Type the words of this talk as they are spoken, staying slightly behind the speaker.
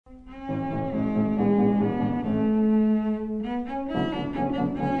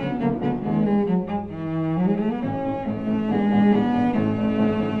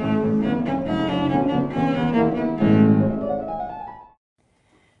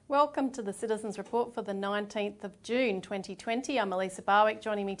Welcome to the Citizens Report for the 19th of June 2020. I'm Elisa Barwick.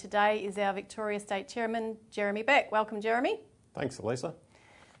 Joining me today is our Victoria State Chairman, Jeremy Beck. Welcome, Jeremy. Thanks, Elisa.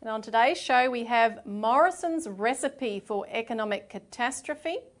 And on today's show, we have Morrison's recipe for economic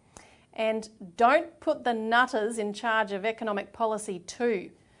catastrophe and don't put the nutters in charge of economic policy too.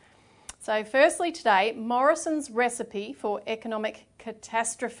 So firstly today, Morrison's recipe for economic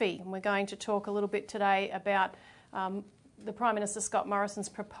catastrophe. And we're going to talk a little bit today about the Prime Minister Scott Morrison's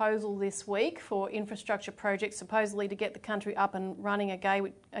proposal this week for infrastructure projects supposedly to get the country up and running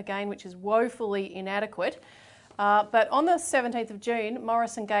again, which is woefully inadequate. But on the 17th of June,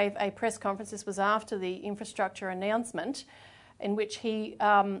 Morrison gave a press conference. This was after the infrastructure announcement, in which it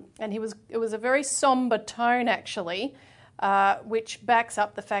was a very sombre tone actually, which backs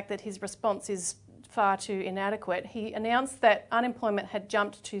up the fact that his response is far too inadequate. He announced that unemployment had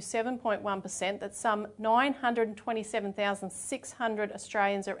jumped to 7.1%, that some 927,600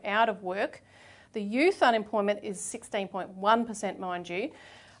 Australians are out of work. The youth unemployment is 16.1%, mind you.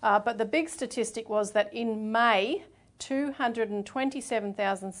 But the big statistic was that in May,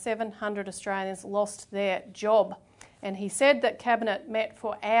 227,700 Australians lost their job. And he said that Cabinet met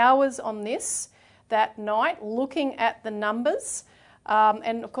for hours on this that night, looking at the numbers.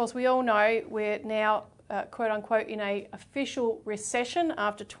 And of course, we all know we're now, quote unquote, in an official recession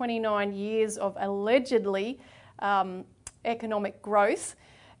after 29 years of allegedly economic growth.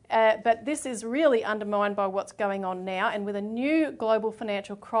 But this is really undermined by what's going on now. And with a new global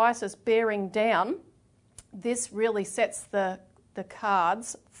financial crisis bearing down, this really sets the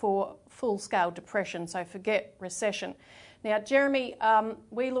cards for full-scale depression. So forget recession. Now, Jeremy, you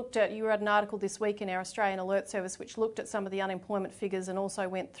read an article this week in our Australian Alert Service which looked at some of the unemployment figures and also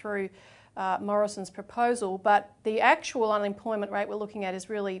went through Morrison's proposal, but the actual unemployment rate we're looking at is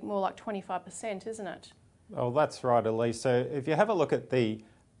really more like 25%, isn't it? Oh, that's right, Elise. So if you have a look at the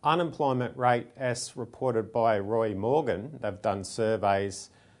unemployment rate as reported by Roy Morgan, they've done surveys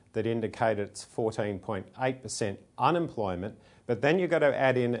that indicate it's 14.8% unemployment, but then you've got to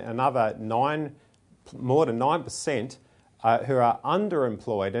add in another more than 9% who are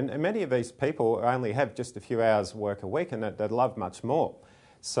underemployed, and many of these people only have just a few hours work a week and they'd love much more.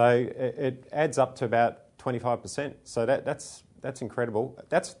 So it adds up to about 25%. So that's incredible.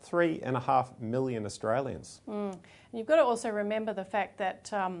 That's 3.5 million Australians. And you've got to also remember the fact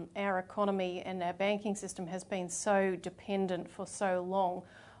that our economy and our banking system has been so dependent for so long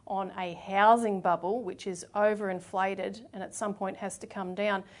on a housing bubble, which is overinflated and at some point has to come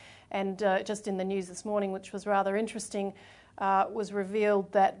down. And just in the news this morning, which was rather interesting, was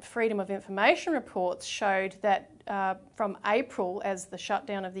revealed that Freedom of Information reports showed that from April, as the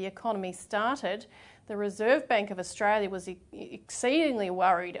shutdown of the economy started, the Reserve Bank of Australia was exceedingly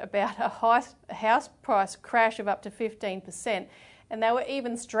worried about a house price crash of up to 15%. And they were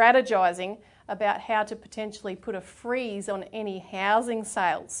even strategising about how to potentially put a freeze on any housing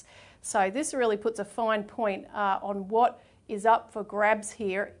sales. So this really puts a fine point on what is up for grabs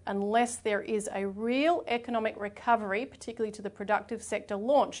here unless there is a real economic recovery, particularly to the productive sector,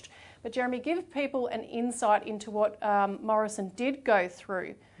 launched. But Jeremy, give people an insight into what Morrison did go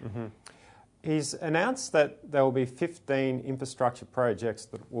through. Mm-hmm. He's announced that there will be 15 infrastructure projects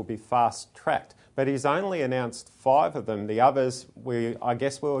that will be fast-tracked, but he's only announced 5 of them. The others, I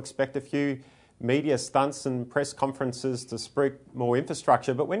guess we'll expect a few media stunts and press conferences to spruik more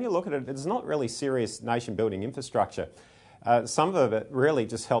infrastructure, but when you look at it, it's not really serious nation-building infrastructure. Some of it really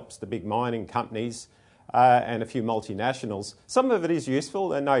just helps the big mining companies and a few multinationals. Some of it is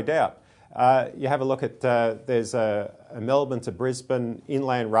useful, no doubt. You have a look at, there's a Melbourne to Brisbane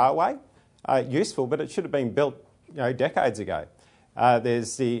inland railway. Useful, but it should have been built decades ago.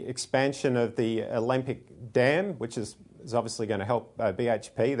 There's the expansion of the Olympic Dam, which is obviously going to help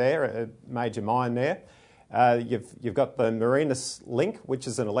BHP there, a major mine there. You've got the Morrisson link, which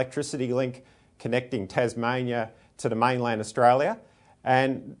is an electricity link connecting Tasmania to the mainland Australia.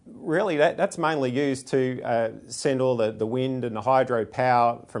 And really that's mainly used to send all the wind and the hydro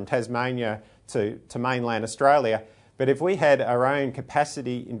power from Tasmania to mainland Australia. But if we had our own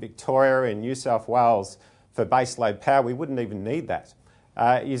capacity in Victoria and New South Wales for baseload power, we wouldn't even need that.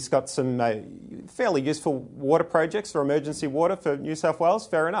 He's got some fairly useful water projects for emergency water for New South Wales,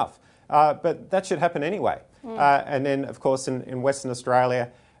 fair enough. But that should happen anyway. And then, of course, in Western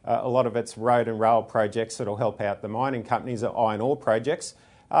Australia, a lot of it's road and rail projects that'll help out the mining companies, iron ore projects.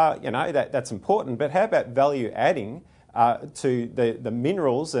 That's important. But how about value adding to the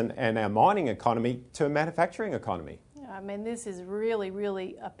minerals and our mining economy to a manufacturing economy. I mean, this is really,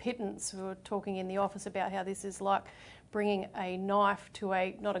 really a pittance. We were talking in the office about how this is like bringing a knife to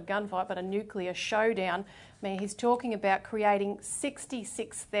not a gunfight, but a nuclear showdown. I mean, he's talking about creating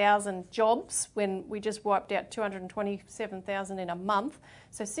 66,000 jobs when we just wiped out 227,000 in a month.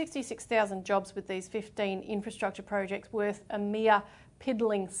 So 66,000 jobs with these 15 infrastructure projects worth a mere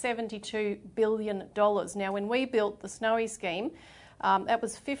piddling $72 billion. Now, when we built the Snowy scheme, that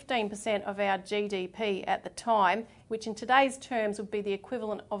was 15% of our GDP at the time, which in today's terms would be the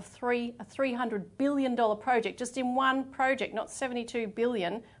equivalent of a $300 billion project, just in one project, not $72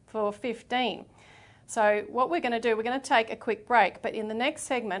 billion for 15. So what we're going to do, we're going to take a quick break, but in the next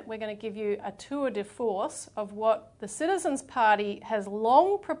segment we're going to give you a tour de force of what the Citizens Party has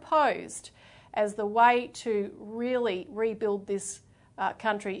long proposed as the way to really rebuild this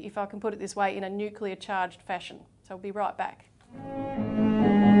country, if I can put it this way, in a nuclear charged fashion. So we'll be right back.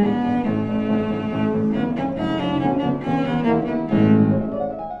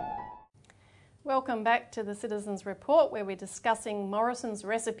 Welcome back to the Citizens Report, where we're discussing Morrison's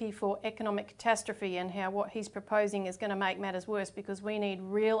recipe for economic catastrophe and how what he's proposing is going to make matters worse, because we need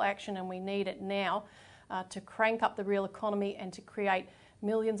real action and we need it now to crank up the real economy and to create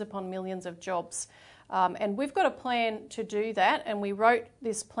millions upon millions of jobs. And we've got a plan to do that, and we wrote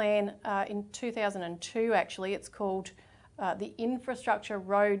this plan in 2002 actually. It's called the Infrastructure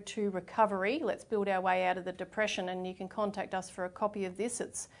Road to Recovery. Let's build our way out of the Depression, and you can contact us for a copy of this.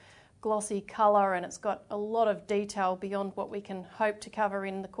 It's glossy colour and it's got a lot of detail beyond what we can hope to cover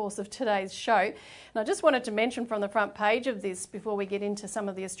in the course of today's show. And I just wanted to mention from the front page of this, before we get into some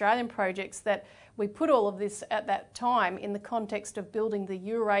of the Australian projects, that we put all of this at that time in the context of building the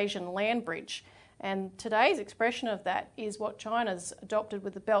Eurasian land bridge. And today's expression of that is what China's adopted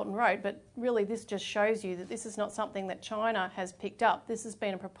with the Belt and Road, but really this just shows you that this is not something that China has picked up. This has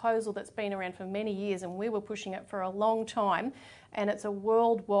been a proposal that's been around for many years, and we were pushing it for a long time, and it's a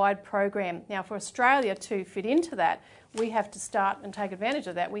worldwide program. Now, for Australia to fit into that, we have to start and take advantage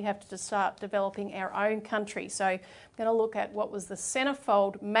of that. We have to start developing our own country. So I'm going to look at what was the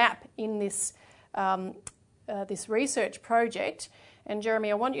centrefold map in this, this research project. And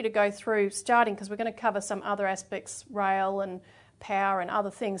Jeremy, I want you to go through, starting, because we're going to cover some other aspects, rail and power and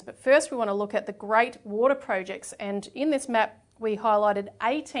other things. But first we want to look at the great water projects. And in this map we highlighted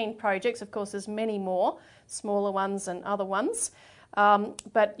 18 projects. Of course there's many more, smaller ones and other ones.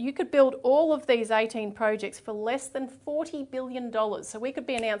 But you could build all of these 18 projects for less than $40 billion. So we could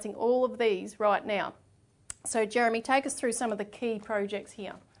be announcing all of these right now. So Jeremy, take us through some of the key projects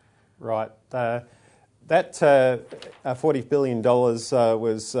here. Right. That $40 billion was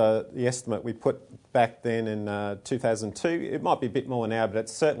the estimate we put back then in 2002. It might be a bit more now, but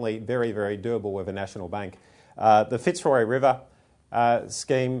it's certainly very, very doable with a national bank. The Fitzroy River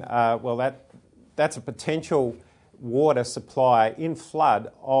scheme, well, that's a potential water supply in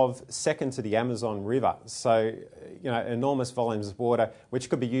flood of second to the Amazon River. So, you know, enormous volumes of water, which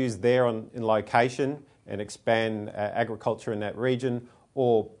could be used there in location and expand agriculture in that region,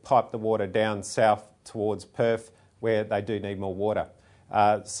 or pipe the water down south towards Perth, where they do need more water.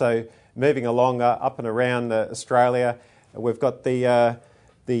 So moving along up and around Australia, we've got the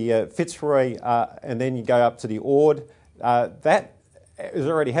Fitzroy, and then you go up to the Ord. That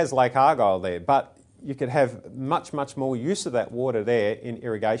already has Lake Argyle there, but you could have much, much more use of that water there in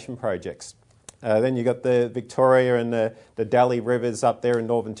irrigation projects. Then you've got the Victoria and the Daly rivers up there in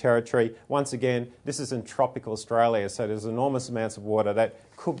Northern Territory. Once again, this is in tropical Australia, so there's enormous amounts of water that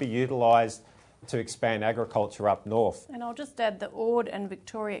could be utilised to expand agriculture up north. And I'll just add the Ord and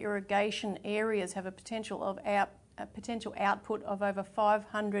Victoria irrigation areas have a potential output of over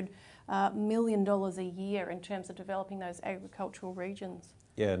 $500 million a year in terms of developing those agricultural regions.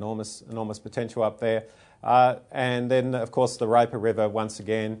 Yeah, enormous potential up there. And then, of course, the Roper River, once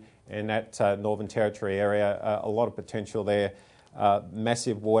again, in that Northern Territory area, a lot of potential there.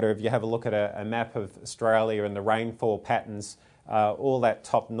 Massive water. If you have a look at a map of Australia and the rainfall patterns, all that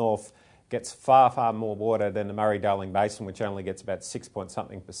top north gets far, far more water than the Murray-Darling Basin, which only gets about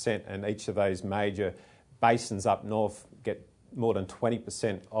 6-point-something%, and each of those major basins up north get more than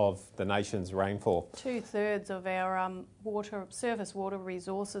 20% of the nation's rainfall. 2/3 of our surface water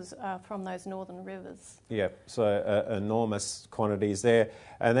resources are from those northern rivers. Yeah, so enormous quantities there.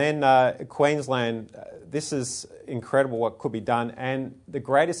 And then Queensland, this is incredible what could be done, and the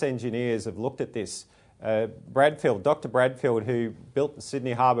greatest engineers have looked at this. Dr. Bradfield, who built the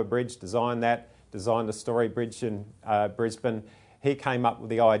Sydney Harbour Bridge, designed the Story Bridge in Brisbane, he came up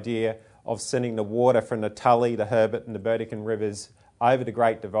with the idea of sending the water from the Tully, the Herbert and the Burdekin rivers over the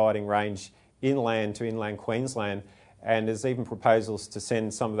Great Dividing Range inland to inland Queensland. and there's even proposals to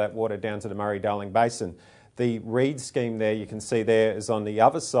send some of that water down to the Murray-Darling Basin. The Reed scheme there, you can see there, is on the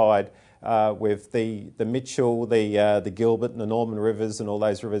other side with the Mitchell, the Gilbert and the Norman rivers and all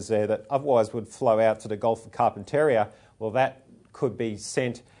those rivers there that otherwise would flow out to the Gulf of Carpentaria. Well, that could be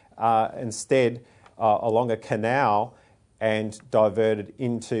sent instead along a canal and diverted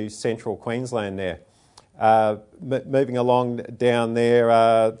into central Queensland there. Moving along down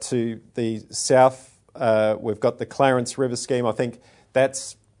there to the south, we've got the Clarence River scheme. I think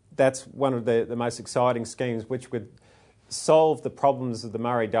that's one of the most exciting schemes, which would solve the problems of the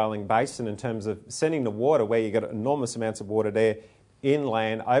Murray-Darling Basin in terms of sending the water, where you've got enormous amounts of water there,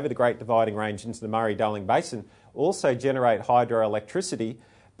 inland over the Great Dividing Range into the Murray-Darling Basin, also generate hydroelectricity,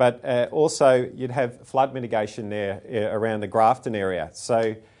 but also you'd have flood mitigation there around the Grafton area.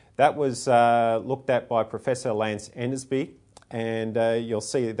 So that was looked at by Professor Lance Endersby, and you'll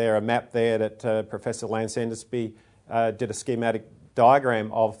see there a map there that Professor Lance Endersby did a schematic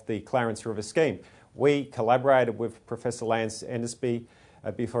diagram of the Clarence River scheme. We collaborated with Professor Lance Endersby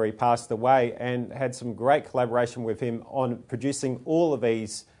before he passed away and had some great collaboration with him on producing all of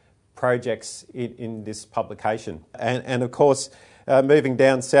these projects in this publication. And of course, moving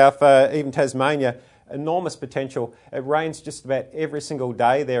down south, even Tasmania, enormous potential. It rains just about every single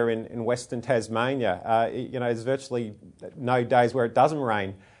day there in Western Tasmania. There's virtually no days where it doesn't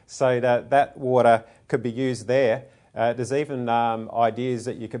rain. So that water could be used there. There's even ideas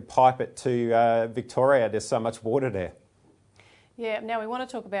that you could pipe it to Victoria. There's so much water there. Yeah, now we want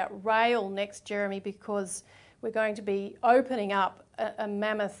to talk about rail next, Jeremy, because we're going to be opening up a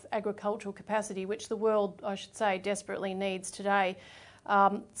mammoth agricultural capacity, which the world, I should say, desperately needs today.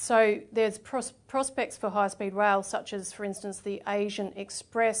 So there's prospects for high-speed rail, such as, for instance, the Asian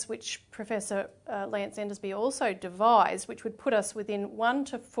Express, which Professor Lance Endersby also devised, which would put us within 1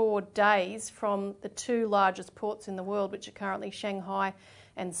 to 4 days from the two largest ports in the world, which are currently Shanghai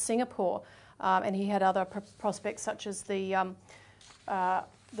and Singapore. And he had other prospects such as the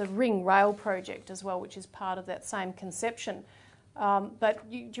Ring Rail project as well, which is part of that same conception. But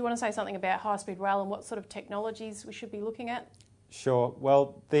do you want to say something about high-speed rail and what sort of technologies we should be looking at? Sure.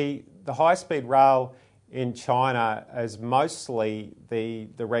 Well, the high-speed rail in China is mostly the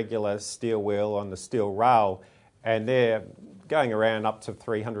regular steel wheel on the steel rail, and they're going around up to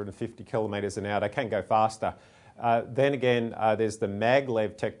 350 kilometres an hour. They can go faster. Then again, there's the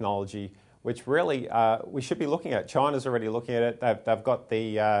maglev technology, which really we should be looking at. China's already looking at it. They've got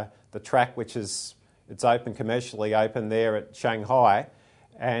the track, which it's open, commercially open there at Shanghai,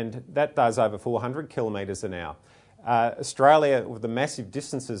 and that does over 400 kilometres an hour. Australia, with the massive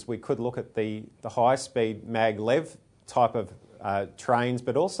distances, we could look at the high-speed maglev type of trains,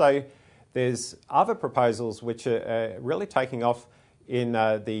 but also there's other proposals which are really taking off in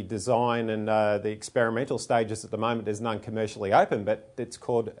the design and the experimental stages at the moment. There's none commercially open, but it's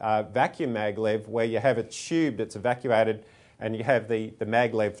called vacuum maglev, where you have a tube that's evacuated and you have the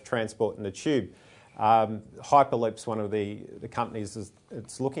maglev transport in the tube. Hyperloop's one of the companies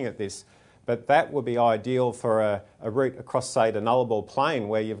that's looking at this. But that would be ideal for a route across, say, the Nullarbor Plain,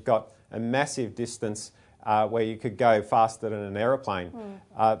 where you've got a massive distance where you could go faster than an aeroplane.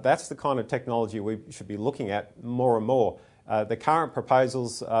 That's the kind of technology we should be looking at more and more. The current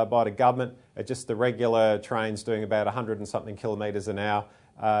proposals by the government are just the regular trains doing about 100 and something kilometres an hour.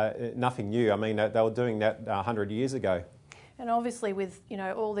 Nothing new. I mean, they were doing that 100 years ago. And obviously with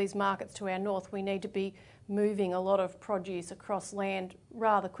all these markets to our north, we need to be moving a lot of produce across land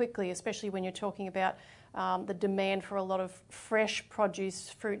rather quickly, especially when you're talking about the demand for a lot of fresh produce,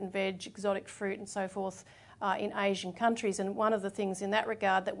 fruit and veg, exotic fruit and so forth in Asian countries. And one of the things in that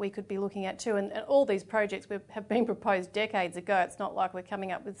regard that we could be looking at too, and all these projects have been proposed decades ago, it's not like we're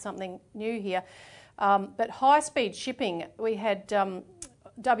coming up with something new here, but high-speed shipping, we had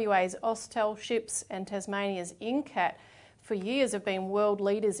WA's Austal ships and Tasmania's Incat for years have been world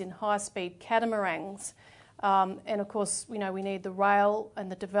leaders in high-speed catamarans. And of course, we need the rail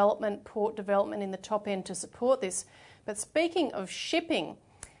and the development, port development in the top end to support this. But speaking of shipping,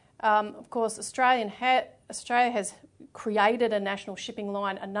 of course, Australia has created a national shipping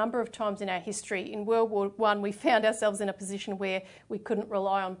line a number of times in our history. In World War I, we found ourselves in a position where we couldn't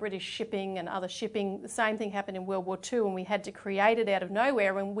rely on British shipping and other shipping. The same thing happened in World War II, and we had to create it out of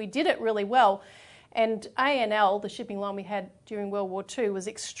nowhere, and we did it really well. And ANL, the shipping line we had during World War II, was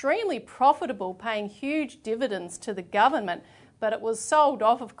extremely profitable, paying huge dividends to the government. But it was sold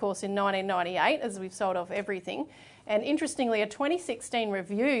off, of course, in 1998, as we've sold off everything. And interestingly, a 2016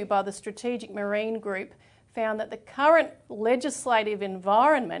 review by the Strategic Marine Group found that the current legislative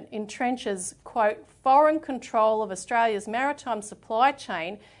environment entrenches, quote, foreign control of Australia's maritime supply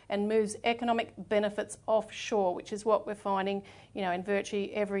chain and moves economic benefits offshore, which is what we're finding, in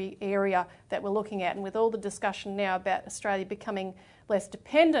virtually every area that we're looking at. And with all the discussion now about Australia becoming less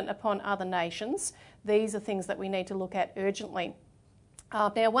dependent upon other nations, these are things that we need to look at urgently.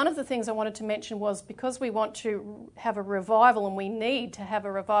 Now, one of the things I wanted to mention was, because we want to have a revival, and we need to have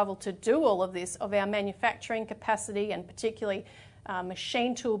a revival to do all of this, of our manufacturing capacity, and particularly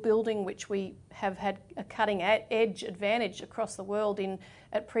machine tool building, which we have had a cutting edge advantage across the world in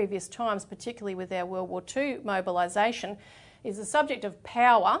at previous times, particularly with our World War II mobilisation, is the subject of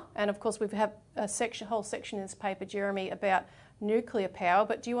power. And of course we've had a whole section in this paper, Jeremy, about nuclear power.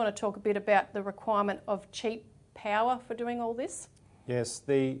 But do you want to talk a bit about the requirement of cheap power for doing all this? Yes,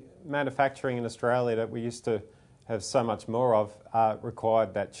 the manufacturing in Australia that we used to have so much more of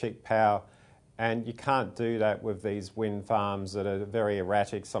required that cheap power, and you can't do that with these wind farms that are very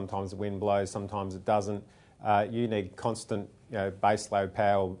erratic. Sometimes the wind blows, sometimes it doesn't. You need constant baseload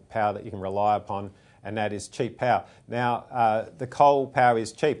power that you can rely upon, and that is cheap power. Now, the coal power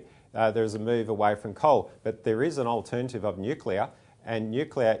is cheap. There's a move away from coal, but there is an alternative of nuclear, and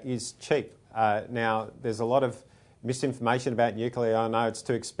nuclear is cheap. Now, there's a lot of misinformation about nuclear. I know it's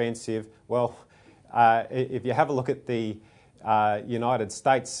too expensive. Well, if you have a look at the United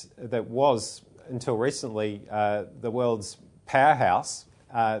States, that was until recently the world's powerhouse,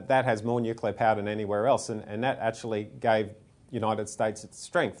 that has more nuclear power than anywhere else, and that actually gave United States its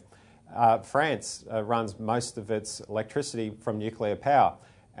strength. France runs most of its electricity from nuclear power,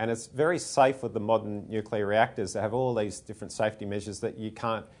 and it's very safe with the modern nuclear reactors. They have all these different safety measures that you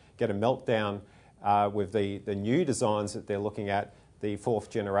can't get a meltdown with the new designs that they're looking at, the fourth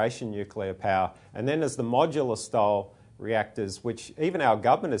generation nuclear power. And then there's the modular style reactors, which even our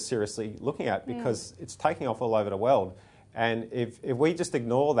government is seriously looking at, because it's taking off all over the world. And if we just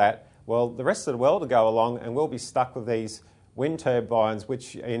ignore that, well, the rest of the world will go along and we'll be stuck with these wind turbines,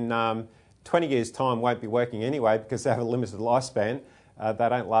 which in 20 years' time won't be working anyway because they have a limited lifespan. They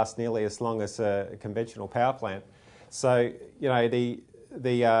don't last nearly as long as a conventional power plant. So,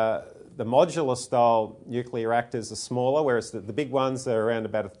 the modular style nuclear reactors are smaller, whereas the big ones are around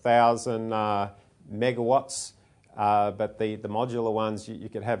about 1,000 megawatts. But the modular ones, you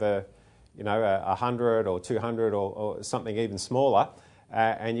could have 100 or 200 or something even smaller,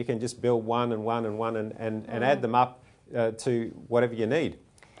 and you can just build one and add them up to whatever you need.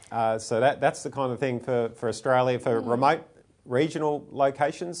 So that's the kind of thing for Australia. For remote regional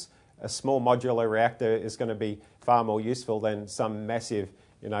locations, a small modular reactor is going to be far more useful than some massive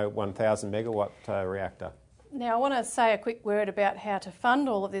 1,000 megawatt reactor. Now, I want to say a quick word about how to fund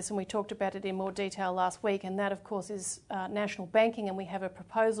all of this, and we talked about it in more detail last week, and that, of course, is national banking, and we have a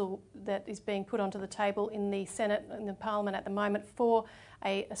proposal that is being put onto the table in the Senate and the Parliament at the moment for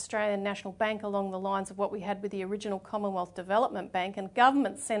a Australian National Bank along the lines of what we had with the original Commonwealth Development Bank. And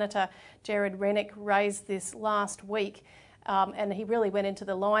Government Senator Gerard Rennick raised this last week. And he really went into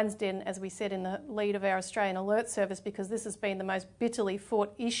the lion's den, as we said, in the lead of our Australian Alert Service, because this has been the most bitterly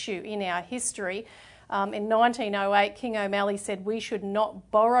fought issue in our history. In 1908, King O'Malley said we should not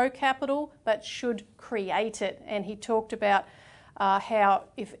borrow capital, but should create it. And he talked about how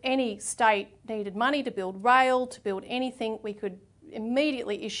if any state needed money to build rail, to build anything, we could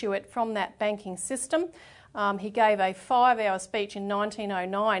immediately issue it from that banking system. He gave a 5-hour speech in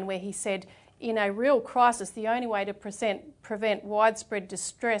 1909 where he said, in a real crisis, the only way to prevent widespread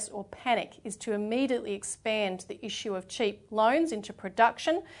distress or panic is to immediately expand the issue of cheap loans into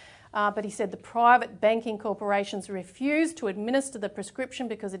production. But he said the private banking corporations refuse to administer the prescription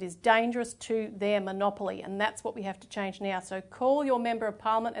because it is dangerous to their monopoly, and that's what we have to change now. So call your Member of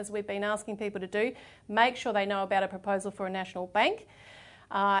Parliament, as we've been asking people to do. Make sure they know about a proposal for a national bank,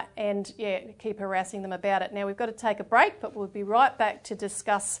 and keep harassing them about it. Now, we've got to take a break, but we'll be right back to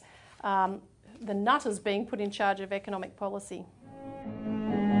discuss the nutters being put in charge of economic policy.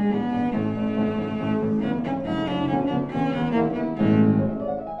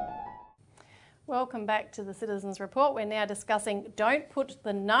 Welcome back to the Citizens Report. We're now discussing Don't Put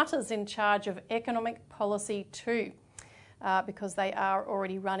the Nutters in Charge of Economic Policy too, because they are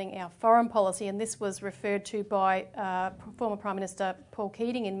already running our foreign policy, and this was referred to by former Prime Minister Paul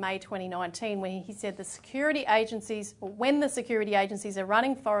Keating in May 2019, where he said the security agencies, or when the security agencies are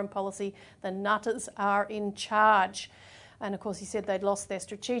running foreign policy, the nutters are in charge. And of course he said they'd lost their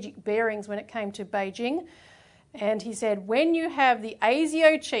strategic bearings when it came to Beijing. And he said, when you have the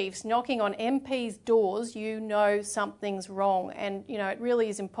ASIO chiefs knocking on MPs' doors, you know something's wrong. And, it really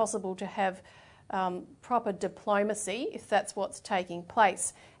is impossible to have proper diplomacy if that's what's taking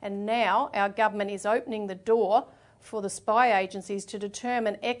place. And now our government is opening the door for the spy agencies to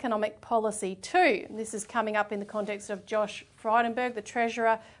determine economic policy too. This is coming up in the context of Josh Frydenberg, the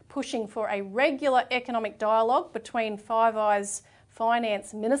Treasurer, pushing for a regular economic dialogue between Five Eyes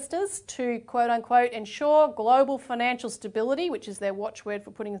finance ministers to, quote unquote, ensure global financial stability, which is their watchword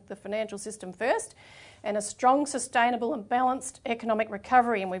for putting the financial system first, and a strong, sustainable and balanced economic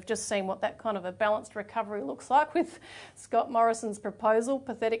recovery. And we've just seen what that kind of a balanced recovery looks like with Scott Morrison's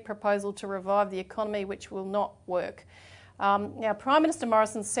pathetic proposal to revive the economy, which will not work. Now, Prime Minister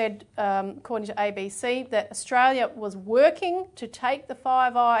Morrison said, according to ABC, that Australia was working to take the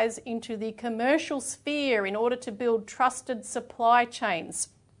Five Eyes into the commercial sphere in order to build trusted supply chains.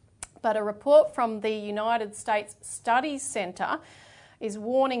 But a report from the United States Studies Centre is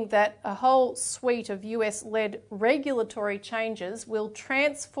warning that a whole suite of US-led regulatory changes will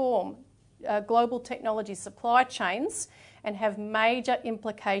transform global technology supply chains and have major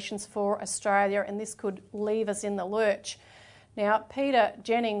implications for Australia, and this could leave us in the lurch. Now, Peter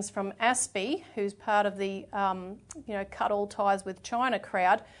Jennings from ASPI, who's part of the Cut All Ties with China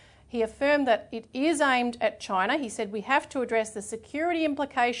crowd, he affirmed that it is aimed at China. He said, we have to address the security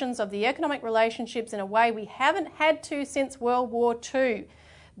implications of the economic relationships in a way we haven't had to since World War II.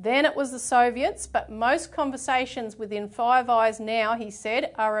 Then it was the Soviets, but most conversations within Five Eyes now, he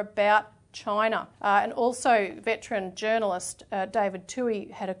said, are about China. And also veteran journalist David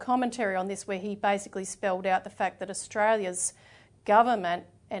Toohey had a commentary on this where he basically spelled out the fact that Australia's government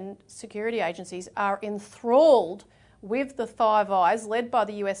and security agencies are enthralled with the Five Eyes led by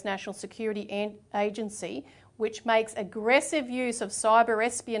the US National Security Agency, which makes aggressive use of cyber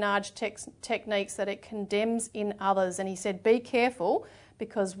espionage techniques that it condemns in others. And he said, be careful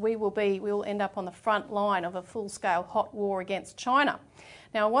because we will end up on the front line of a full-scale hot war against China.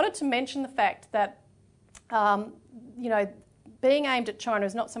 Now, I wanted to mention the fact that, being aimed at China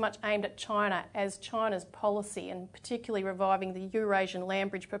is not so much aimed at China as China's policy, and particularly reviving the Eurasian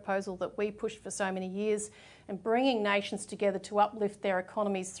land bridge proposal that we pushed for so many years and bringing nations together to uplift their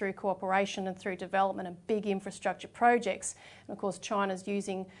economies through cooperation and through development of big infrastructure projects. And of course, China's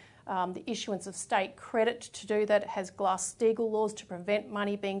using the issuance of state credit to do that. It has Glass-Steagall laws to prevent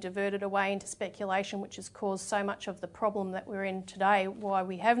money being diverted away into speculation, which has caused so much of the problem that we're in today, why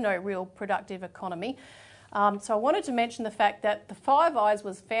we have no real productive economy. So I wanted to mention the fact that the Five Eyes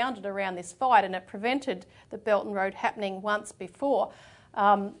was founded around this fight and it prevented the Belt and Road happening once before.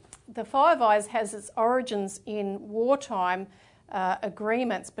 The Five Eyes has its origins in wartime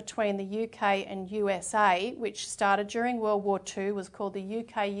agreements between the UK and USA, which started during World War II, was called the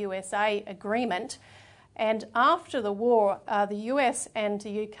UK-USA Agreement. And after the war, the US and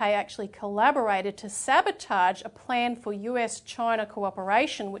the UK actually collaborated to sabotage a plan for US-China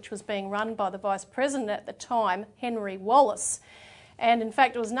cooperation, which was being run by the Vice President at the time, Henry Wallace. And in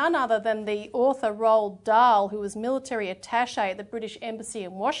fact, it was none other than the author Roald Dahl, who was military attaché at the British Embassy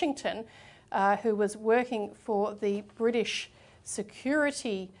in Washington, who was working for the British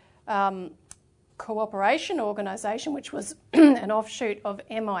Security Cooperation Organisation, which was an offshoot of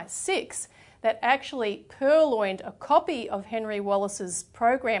MI6, that actually purloined a copy of Henry Wallace's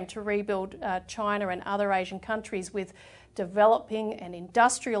program to rebuild China and other Asian countries with developing and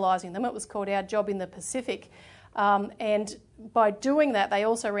industrialising them. It was called Our Job in the Pacific. And by doing that, they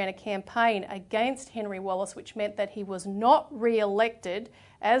also ran a campaign against Henry Wallace, which meant that he was not re-elected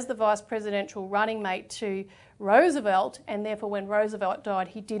as the vice presidential running mate to Roosevelt, and therefore when Roosevelt died,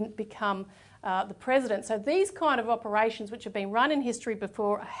 he didn't become the president. So these kind of operations, which have been run in history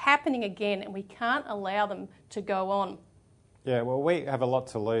before, are happening again, and we can't allow them to go on. Yeah, well, we have a lot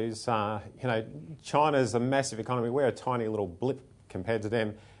to lose. China's a massive economy. We're a tiny little blip compared to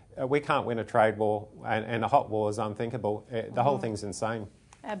them. We can't win a trade war, and a hot war is unthinkable. The whole thing's insane.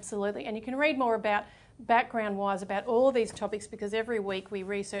 Absolutely. And you can read more about background-wise about all of these topics because every week we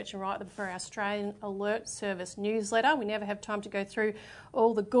research and write them for our Australian Alert Service newsletter. We never have time to go through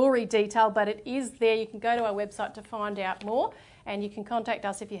all the gory detail, but it is there. You can go to our website to find out more, and you can contact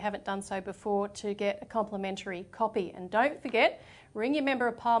us if you haven't done so before to get a complimentary copy. And don't forget, ring your Member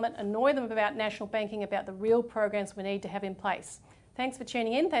of Parliament, annoy them about national banking, about the real programs we need to have in place. Thanks for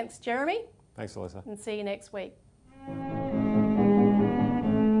tuning in. Thanks, Jeremy. Thanks, Alyssa. And see you next week.